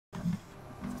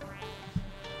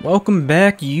Welcome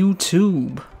back,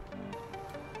 YouTube.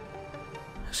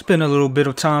 It's been a little bit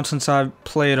of time since I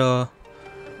played the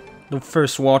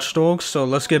first Watch Dogs, so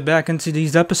let's get back into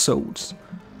these episodes.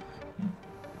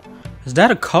 Is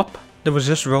that a cup that was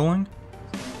just rolling?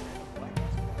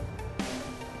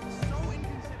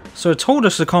 So it told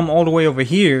us to come all the way over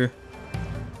here,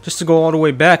 just to go all the way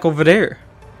back over there.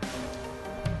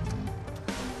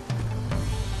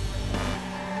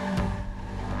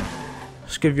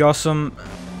 Let's give y'all some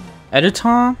edit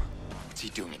time. What's he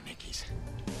doing at Nicky's?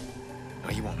 No,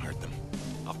 he won't hurt them.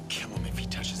 I'll kill him if he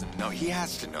touches them. No, he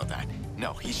has to know that.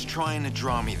 No, he's trying to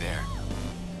draw me there.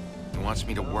 He wants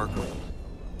me to work with him.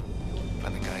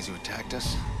 Find the guys who attacked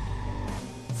us?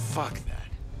 Fuck that.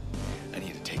 I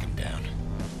need to take him down.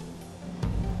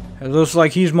 It looks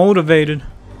like he's motivated.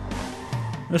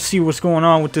 Let's see what's going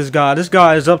on with this guy. This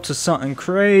guy is up to something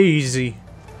crazy.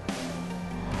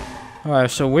 Alright,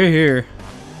 so we're here.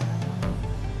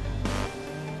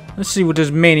 Let's see what this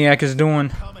maniac is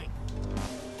doing.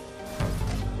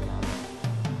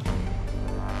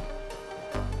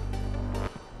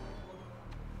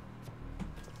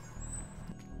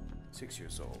 6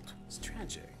 years old. It's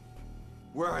tragic.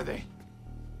 Where are they?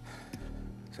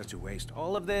 Such a waste.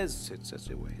 All of this, it's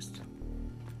such a waste.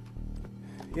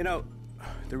 You know,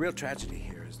 the real tragedy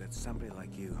here is that somebody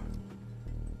like you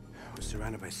was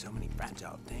surrounded by so many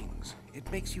fragile things. It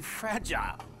makes you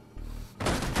fragile.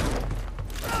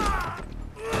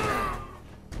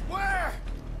 Where?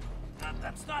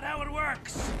 That's not how it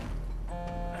works.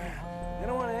 I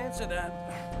don't want to answer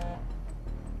that.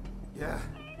 Yeah.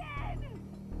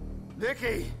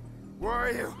 Nicky! Where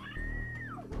are you?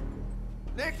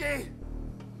 Nicky!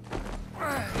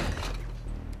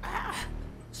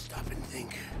 Stop and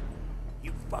think.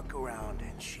 You fuck around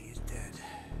and she's dead.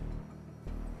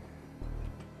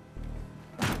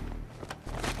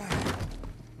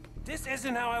 This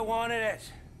isn't how I wanted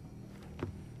it.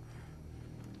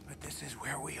 But this is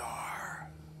where we are.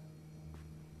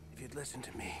 If you'd listened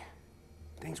to me,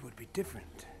 things would be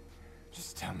different.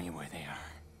 Just tell me where they are.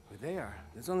 Where they are,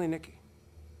 there's only Nicky.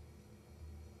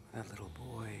 That little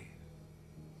boy.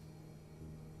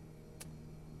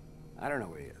 I don't know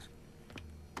where he is.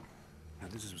 Now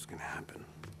this is what's gonna happen.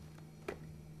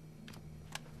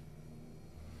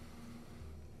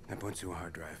 I point you a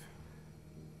hard drive.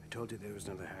 I told you there was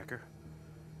another hacker.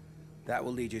 That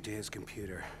will lead you to his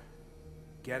computer.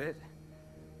 Get it?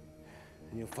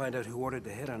 And you'll find out who ordered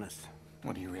the hit on us.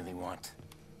 What do you really want?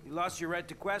 You lost your right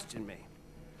to question me.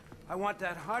 I want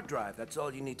that hard drive, that's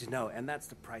all you need to know, and that's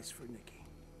the price for Nicky.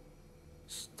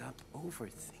 Stop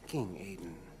overthinking,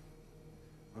 Aiden.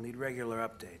 I'll need regular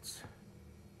updates.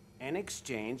 In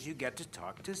exchange, you get to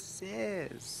talk to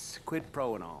Sis. Quid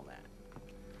pro and all that.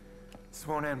 This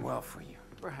won't end well for you.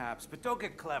 Perhaps, but don't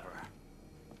get clever.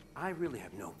 I really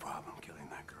have no problem killing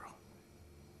that girl.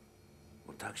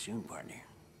 We'll talk soon, partner.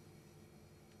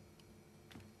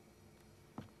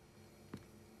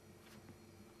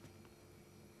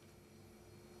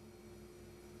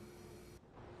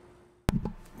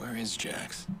 Where is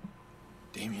Jax?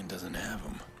 Damien doesn't have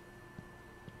him.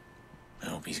 I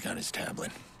hope he's got his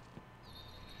tablet.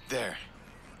 There.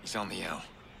 He's on the L.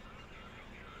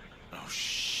 Oh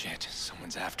shit,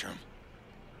 someone's after him.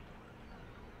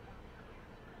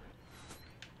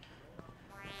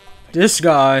 This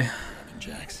guy.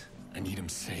 Jax, I need him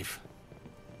safe.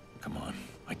 Come on,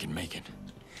 I can make it.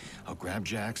 I'll grab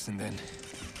Jax and then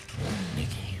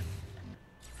Nicky.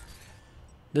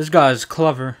 This guy's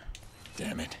clever.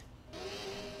 Damn it.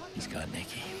 He's got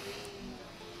Nicky.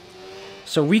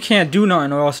 So we can't do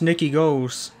nothing or else Nicky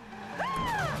goes.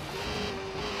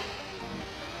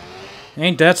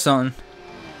 Ain't that something?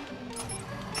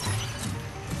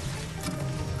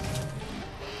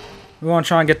 We want to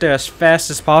try and get there as fast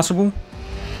as possible.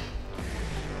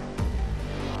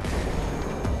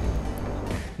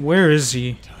 Where is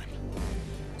he?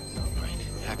 Right,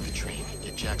 hack the train.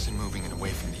 Get Jackson moving and away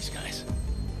from these guys.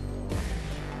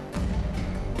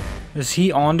 Is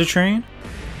he on the train?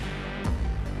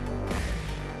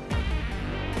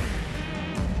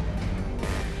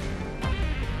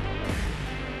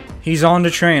 He's on the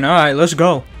train. Alright, let's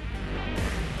go.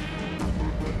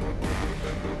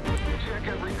 Check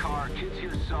every car. Kids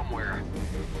here somewhere.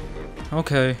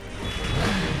 Okay.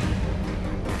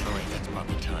 Alright, that's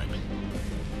probably time.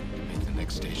 Make the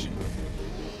next station.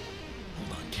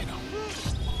 Hold on, kiddo.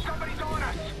 Somebody's on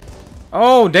us.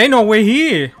 Oh, they know we're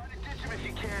here. Try to ditch him if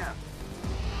you can.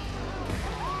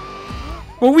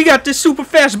 Well, we got this super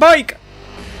fast bike.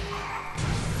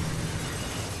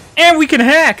 And we can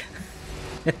hack.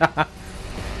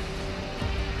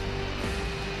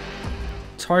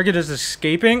 Target is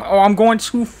escaping. Oh, I'm going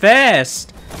too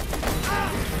fast.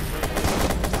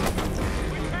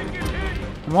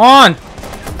 Come on!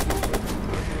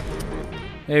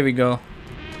 There we go.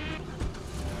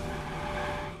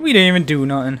 We didn't even do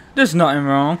nothing. There's nothing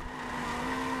wrong.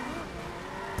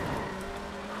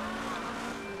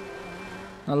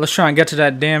 Now let's try and get to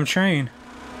that damn train.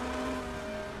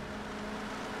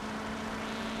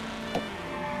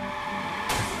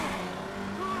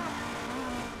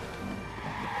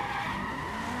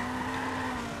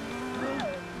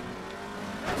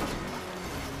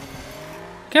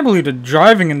 Can't believe the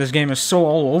driving in this game is so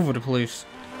all over the place.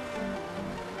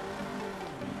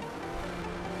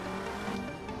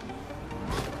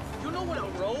 You know what a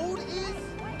road is?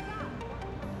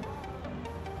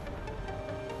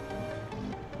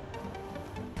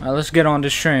 Alright, let's get on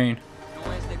this train.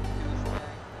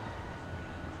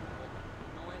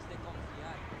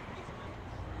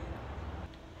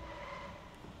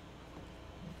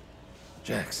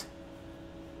 Jax.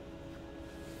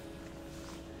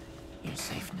 You're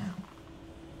safe now.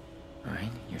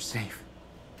 Alright? You're safe.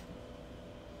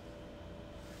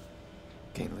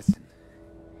 Okay, listen.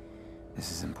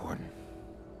 This is important.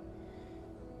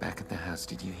 Back at the house,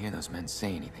 did you hear those men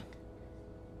say anything?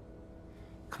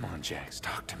 Come on, Jax,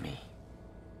 talk to me.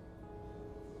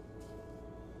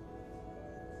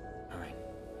 Alright.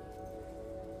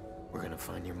 We're gonna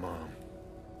find your mom.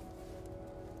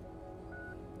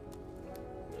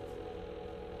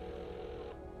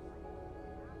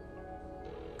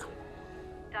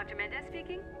 Dr. Mendez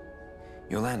speaking?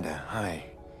 Yolanda, hi.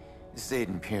 This is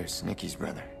Aiden Pierce, Nikki's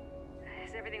brother.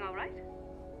 Is everything all right?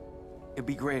 It'd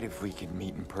be great if we could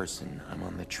meet in person. I'm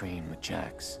on the train with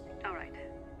Jax. All right.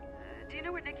 Do you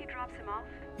know where Nikki drops him off?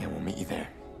 Yeah, we'll meet you there.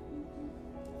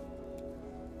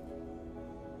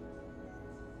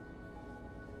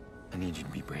 I need you to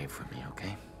be brave for me,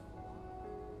 okay?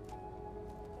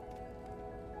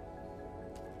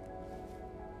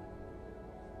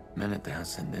 Men at the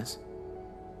house said this.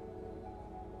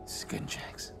 This is good,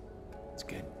 Jax. It's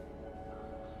good.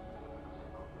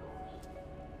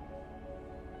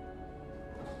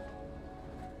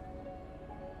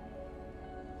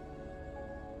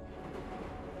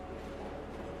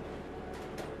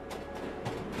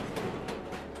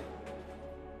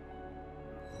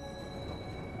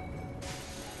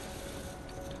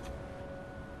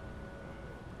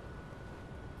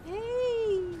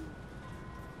 Hey!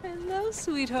 Hello,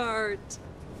 sweetheart.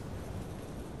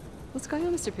 What's going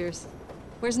on, Mr. Pierce?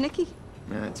 Where's Nikki?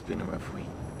 Nah, it's been a rough week.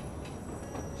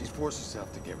 She's forced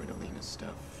herself to get rid of Lena's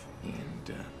stuff,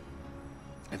 and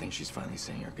I think she's finally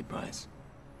saying her goodbyes.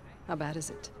 How bad is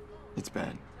it? It's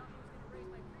bad.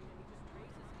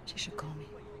 She should call me.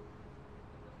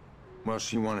 Well,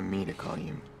 she wanted me to call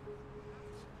you.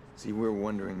 See, we're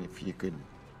wondering if you could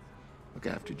look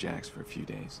after Jax for a few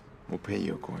days. We'll pay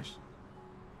you, of course.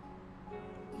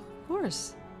 Of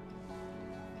course.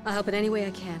 I'll help in any way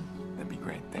I can. That'd be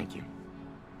great, thank you.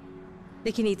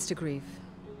 Nikki needs to grieve.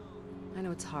 I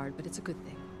know it's hard, but it's a good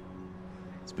thing.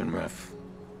 It's been rough.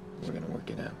 We're gonna work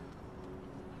it out.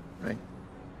 Right?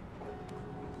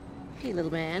 Hey,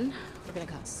 little man. We're gonna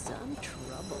cause some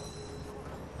trouble.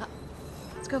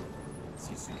 Let's go.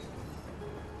 See you soon.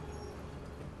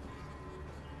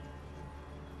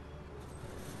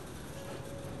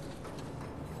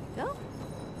 Go.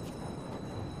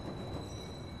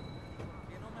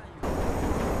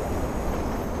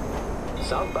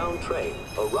 Southbound train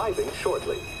arriving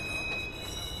shortly.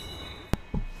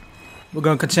 We're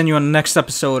gonna continue on the next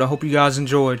episode. I hope you guys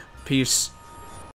enjoyed. Peace.